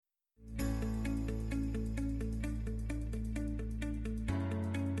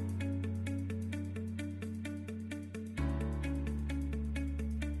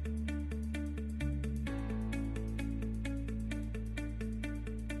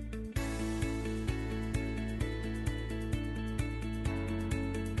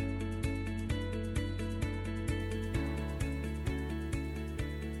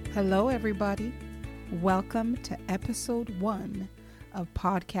Hello, everybody. Welcome to episode 1 of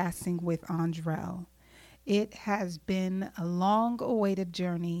Podcasting with Andrell. It has been a long-awaited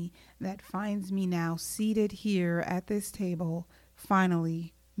journey that finds me now seated here at this table,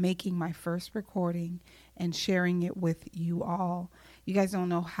 finally making my first recording and sharing it with you all. You guys don't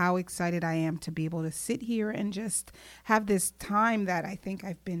know how excited I am to be able to sit here and just have this time that I think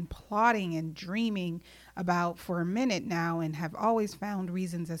I've been plotting and dreaming about for a minute now and have always found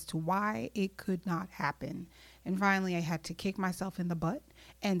reasons as to why it could not happen. And finally, I had to kick myself in the butt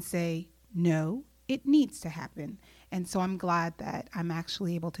and say, no, it needs to happen. And so I'm glad that I'm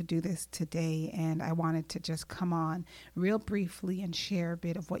actually able to do this today. And I wanted to just come on real briefly and share a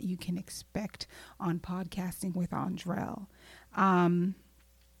bit of what you can expect on Podcasting with Andrell.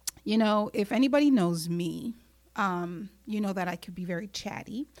 If anybody knows me, you know that I could be very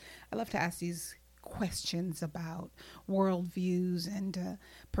chatty. I love to ask these questions about worldviews and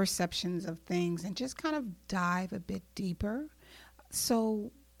perceptions of things and just kind of dive a bit deeper.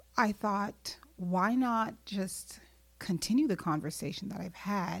 So I thought, why not just continue the conversation that I've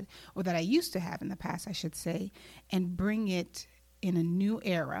had, or that I used to have in the past, I should say, and bring it in a new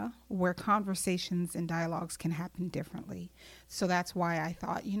era where conversations and dialogues can happen differently. So that's why I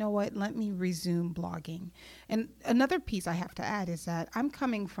thought, you know what, let me resume blogging. And another piece I have to add is that I'm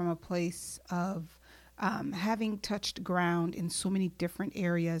coming from a place of having touched ground in so many different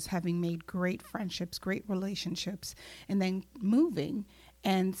areas, having made great friendships, great relationships, and then moving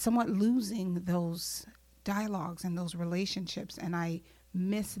and somewhat losing those dialogues and those relationships. And I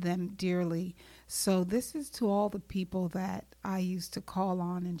miss them dearly. So this is to all the people that I used to call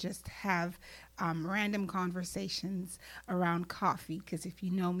on and just have random conversations around coffee. Because if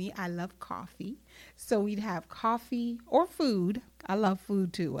you know me, I love coffee. So we'd have coffee or food. I love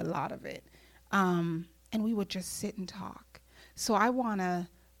food too, a lot of it. And we would just sit and talk. So I want to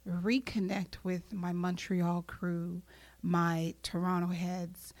reconnect with my Montreal crew, my Toronto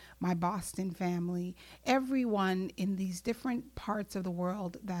heads, my Boston family, everyone in these different parts of the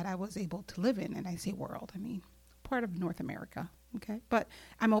world that I was able to live in. And I say world, I mean part of North America, okay? But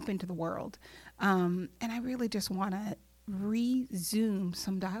I'm open to the world. And I really just want to resume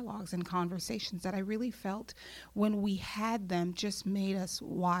some dialogues and conversations that I really felt when we had them just made us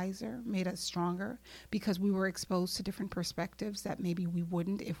wiser, made us stronger, because we were exposed to different perspectives that maybe we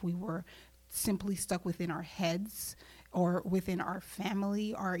wouldn't if we were simply stuck within our heads or within our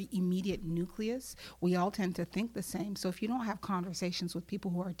family, our immediate nucleus. We all tend to think the same. So if you don't have conversations with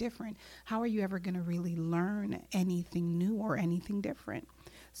people who are different, how are you ever going to really learn anything new or anything different?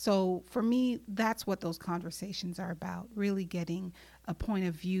 So for me, that's what those conversations are about, really getting a point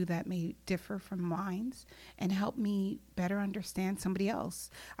of view that may differ from mine and help me better understand somebody else.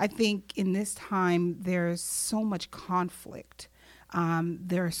 I think in this time, there's so much conflict.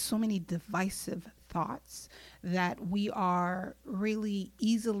 There are so many divisive thoughts that we are really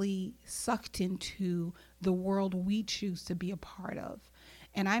easily sucked into the world we choose to be a part of.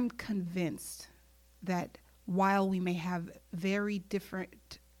 And I'm convinced that while we may have very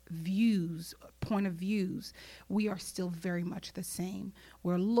different point of views, we are still very much the same.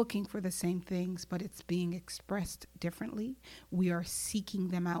 We're looking for the same things, but it's being expressed differently. We are seeking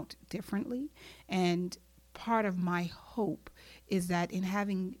them out differently. And part of my hope is that in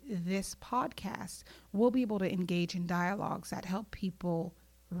having this podcast, we'll be able to engage in dialogues that help people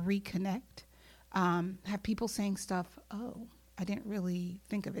reconnect, have people saying stuff, oh, I didn't really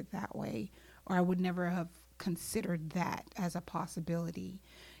think of it that way, or I would never have considered that as a possibility,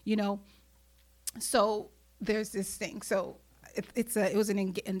 So there's this thing. So it was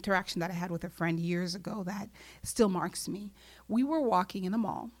an interaction that I had with a friend years ago that still marks me. We were walking in the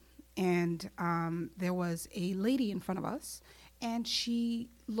mall, and there was a lady in front of us, and she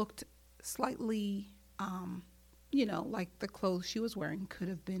looked slightly, like the clothes she was wearing could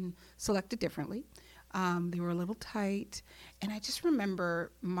have been selected differently. They were a little tight. And I just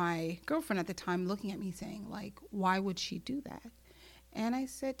remember my girlfriend at the time looking at me saying, why would she do that? And I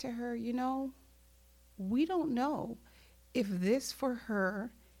said to her, we don't know if this for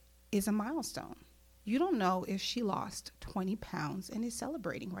her is a milestone. You don't know if she lost 20 pounds and is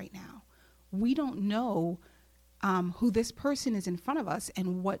celebrating right now. We don't know who this person is in front of us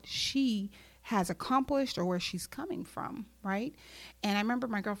and what she has accomplished or where she's coming from, right? And I remember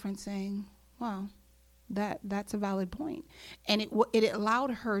my girlfriend saying, well, that's a valid point. And it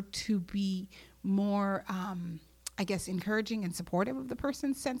allowed her to be more encouraging and supportive of the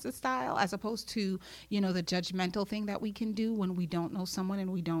person's sense of style, as opposed to, the judgmental thing that we can do when we don't know someone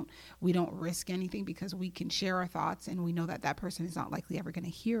and we don't risk anything because we can share our thoughts and we know that person is not likely ever going to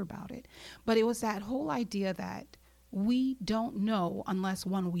hear about it. But it was that whole idea that We don't know unless,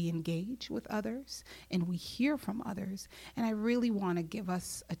 one, we engage with others and we hear from others. And I really want to give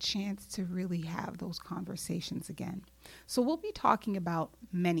us a chance to really have those conversations again. So we'll be talking about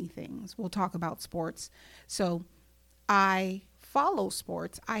many things. We'll talk about sports. So I follow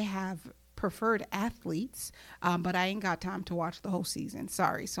sports. I have preferred athletes, but I ain't got time to watch the whole season.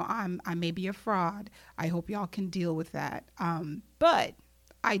 Sorry. So I may be a fraud. I hope y'all can deal with that. But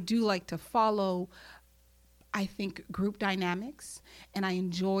I do like to follow, I think, group dynamics, and I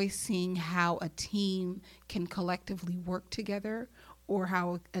enjoy seeing how a team can collectively work together, or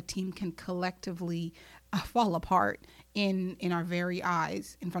how a team can collectively fall apart in our very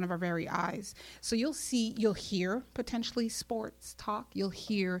eyes, in front of our very eyes. So you'll hear potentially sports talk, you'll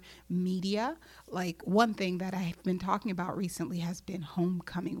hear media. Like, one thing that I've been talking about recently has been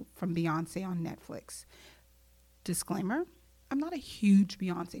Homecoming from Beyonce on Netflix. Disclaimer, I'm not a huge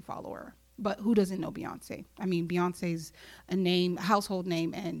Beyonce follower, but who doesn't know Beyonce? I mean, Beyonce's a household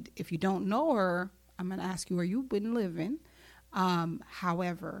name, and if you don't know her, I'm going to ask you where you've been living.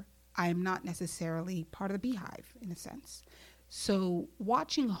 However, I am not necessarily part of the Beehive in a sense. So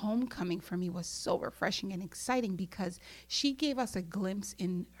watching Homecoming for me was so refreshing and exciting because she gave us a glimpse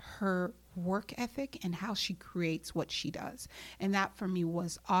in her work ethic and how she creates what she does. And that for me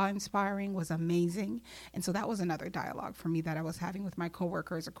was awe-inspiring, was amazing. And so that was another dialogue for me that I was having with my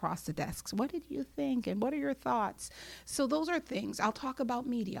coworkers across the desks. What did you think? And what are your thoughts? So those are things. I'll talk about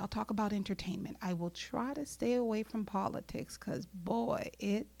media. I'll talk about entertainment. I will try to stay away from politics because, boy,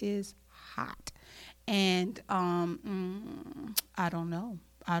 it is hot. And I don't know.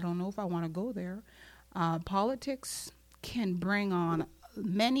 I don't know if I want to go there. Politics can bring on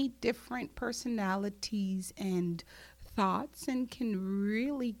many different personalities and thoughts and can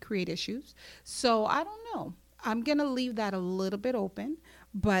really create issues. So I don't know. I'm going to leave that a little bit open.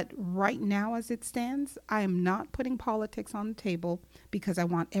 But right now, as it stands, I am not putting politics on the table because I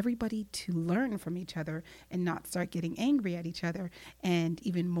want everybody to learn from each other and not start getting angry at each other and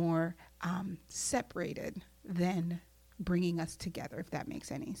even more separated than bringing us together, if that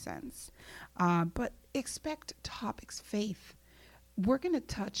makes any sense. But expect topics, faith. We're going to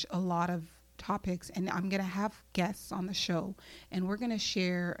touch a lot of topics, and I'm going to have guests on the show, and we're going to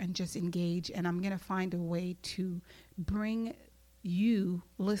share and just engage, and I'm going to find a way to bring you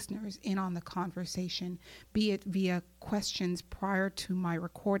listeners in on the conversation, be it via questions prior to my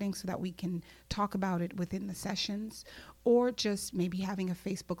recording so that we can talk about it within the sessions, or just maybe having a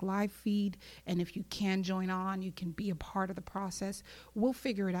Facebook Live feed. And if you can join on, you can be a part of the process. We'll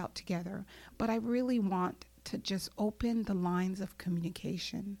figure it out together. But I really want to just open the lines of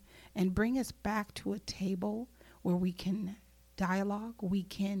communication and bring us back to a table where we can dialogue, we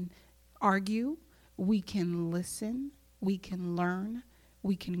can argue, we can listen, we can learn,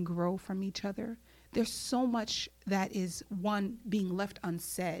 we can grow from each other. There's so much that is, one, being left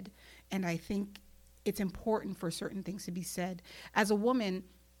unsaid, and I think it's important for certain things to be said. As a woman,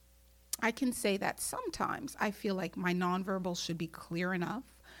 I can say that sometimes I feel like my nonverbals should be clear enough.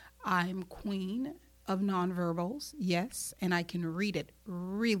 I'm queen of nonverbals, yes, and I can read it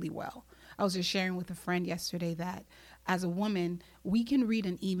really well. I was just sharing with a friend yesterday that as a woman, we can read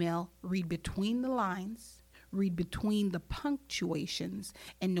an email, read between the lines, read between the punctuations,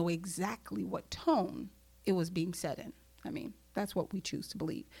 and know exactly what tone it was being said in. I mean, that's what we choose to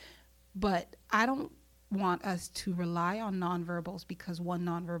believe. But I don't want us to rely on nonverbals because one,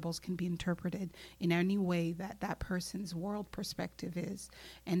 nonverbals can be interpreted in any way that that person's world perspective is.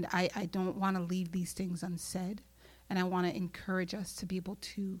 And I don't want to leave these things unsaid. And I want to encourage us to be able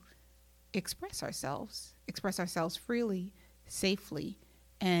to express ourselves freely, safely,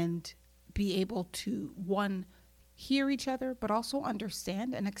 and be able to, one, hear each other, but also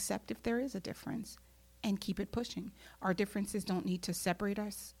understand and accept if there is a difference and keep it pushing. Our differences don't need to separate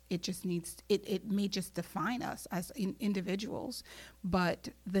us. It just needs, it may just define us as individuals, but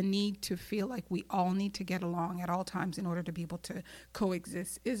the need to feel like we all need to get along at all times in order to be able to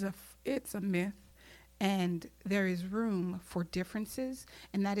coexist it's a myth. And there is room for differences,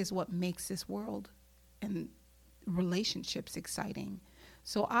 and that is what makes this world and relationships exciting.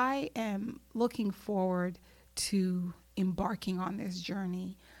 So I am looking forward to embarking on this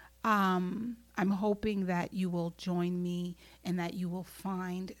journey. I'm hoping that you will join me and that you will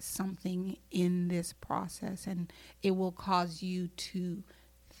find something in this process, and it will cause you to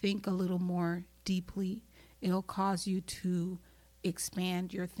think a little more deeply. It'll cause you to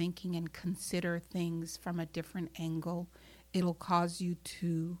expand your thinking and consider things from a different angle. It'll cause you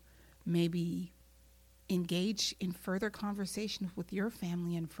to maybe engage in further conversations with your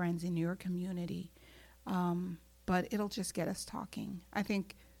family and friends in your community. But it'll just get us talking. I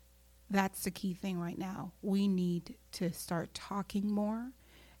think That's the key thing right now. We need to start talking more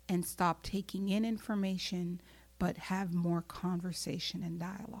and stop taking in information, but have more conversation and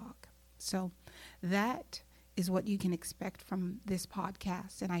dialogue. So that is what you can expect from this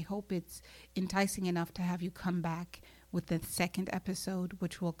podcast. And I hope it's enticing enough to have you come back with the second episode,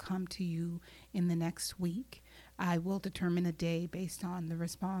 which will come to you in the next week. I will determine a day based on the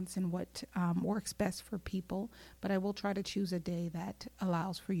response and what works best for people, but I will try to choose a day that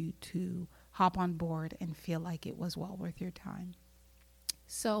allows for you to hop on board and feel like it was well worth your time.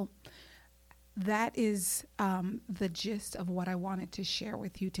 So that is the gist of what I wanted to share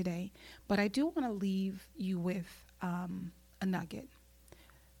with you today, but I do want to leave you with a nugget.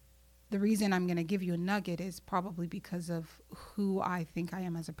 The reason I'm going to give you a nugget is probably because of who I think I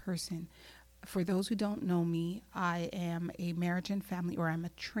am as a person. For those who don't know me, I am a marriage and family, or I'm a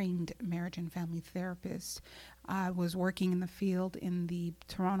trained marriage and family therapist. I was working in the field in the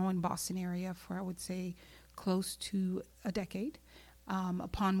Toronto and Boston area for, I would say, close to a decade.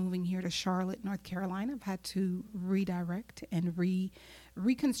 Upon moving here to Charlotte, North Carolina, I've had to redirect and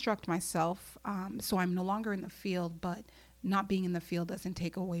reconstruct myself. So I'm no longer in the field, but not being in the field doesn't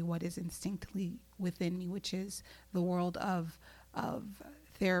take away what is instinctively within me, which is the world of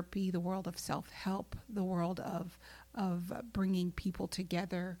therapy, the world of self-help, the world of bringing people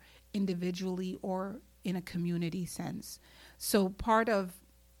together individually or in a community sense. So part of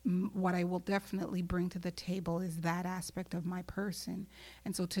what I will definitely bring to the table is that aspect of my person.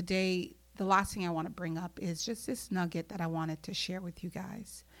 And so today, the last thing I want to bring up is just this nugget that I wanted to share with you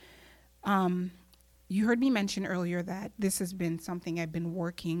guys. You heard me mention earlier that this has been something I've been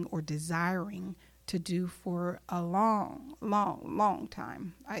working or desiring to do for a long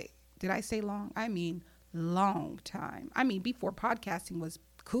time. Did I say long? I mean long time. I mean, before podcasting was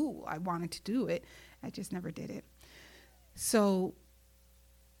cool, I wanted to do it. I just never did it. So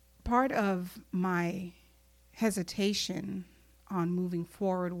part of my hesitation on moving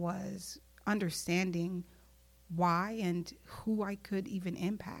forward was understanding why and who I could even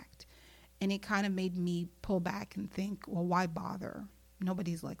impact. And it kind of made me pull back and think, well, why bother?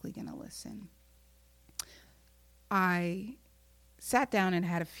 Nobody's likely going to listen. I sat down and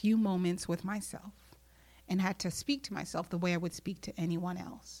had a few moments with myself and had to speak to myself the way I would speak to anyone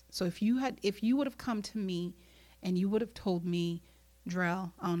else. So if you would have come to me and you would have told me,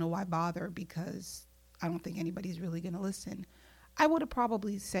 Drell, I don't know why bother because I don't think anybody's really going to listen, I would have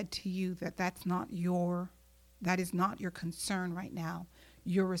probably said to you that that is not your concern right now.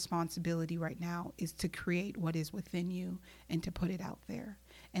 Your responsibility right now is to create what is within you and to put it out there.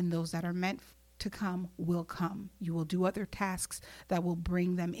 And those that are meant to come will come. You will do other tasks that will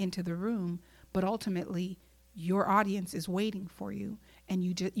bring them into the room, but ultimately your audience is waiting for you, and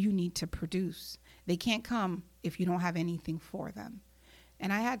you need to produce. They can't come if you don't have anything for them.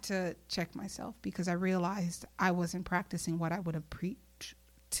 And I had to check myself because I realized I wasn't practicing what I would have preached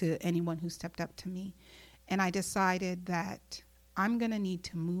to anyone who stepped up to me. And I decided that I'm going to need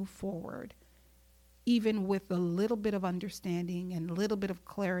to move forward, even with a little bit of understanding and a little bit of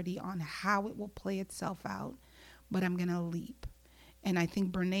clarity on how it will play itself out, but I'm going to leap. And I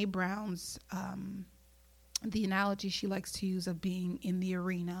think Brene Brown's, the analogy she likes to use of being in the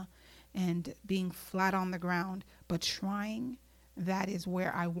arena and being flat on the ground, but trying, that is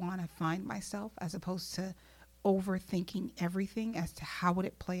where I want to find myself, as opposed to overthinking everything as to how would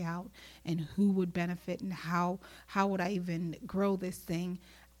it play out and who would benefit and how would I even grow this thing.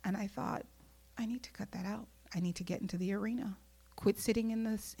 And I thought, I need to cut that out. I need to get into the arena, quit sitting in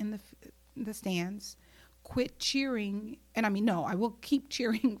the stands, quit cheering. And I mean, no, I will keep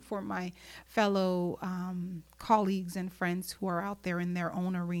cheering for my fellow colleagues and friends who are out there in their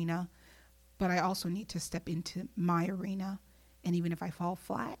own arena, but I also need to step into my arena. And even if I fall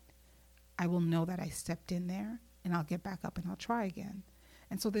flat, I will know that I stepped in there, and I'll get back up and I'll try again.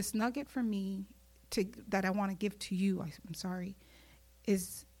 And so this nugget for me that I want to give to you,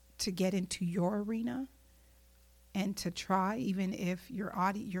 is to get into your arena and to try, even if you're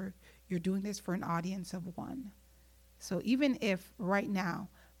doing this for an audience of one. So even if right now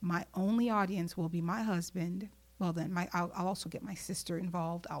my only audience will be my husband, well then I'll also get my sister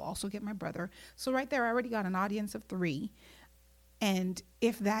involved. I'll also get my brother. So right there, I already got an audience of 3. And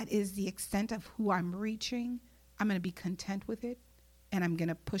if that is the extent of who I'm reaching, I'm going to be content with it, and I'm going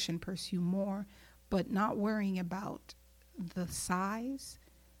to push and pursue more, but not worrying about the size,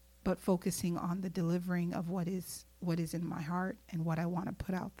 but focusing on the delivering of what is in my heart and what I want to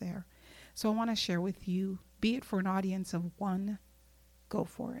put out there. So I want to share with you, be it for an audience of 1, go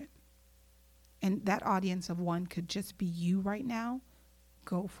for it. And that audience of 1 could just be you right now.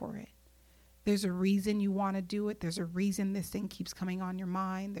 Go for it. There's a reason you want to do it. There's a reason this thing keeps coming on your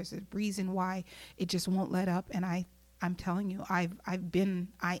mind. There's a reason why it just won't let up. And I'm telling you, I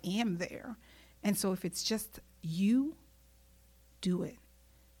am there. And so if it's just you, do it,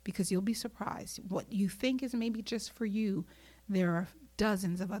 because you'll be surprised. What you think is maybe just for you, there are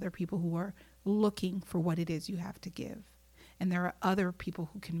dozens of other people who are looking for what it is you have to give. And there are other people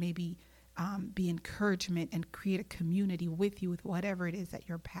who can maybe be encouragement and create a community with you with whatever it is that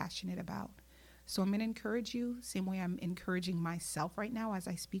you're passionate about. So I'm going to encourage you, same way I'm encouraging myself right now as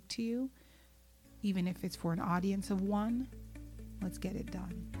I speak to you, even if it's for an audience of one. Let's get it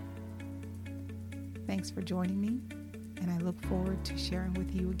done. Thanks for joining me, and I look forward to sharing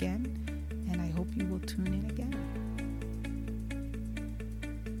with you again, and I hope you will tune in again.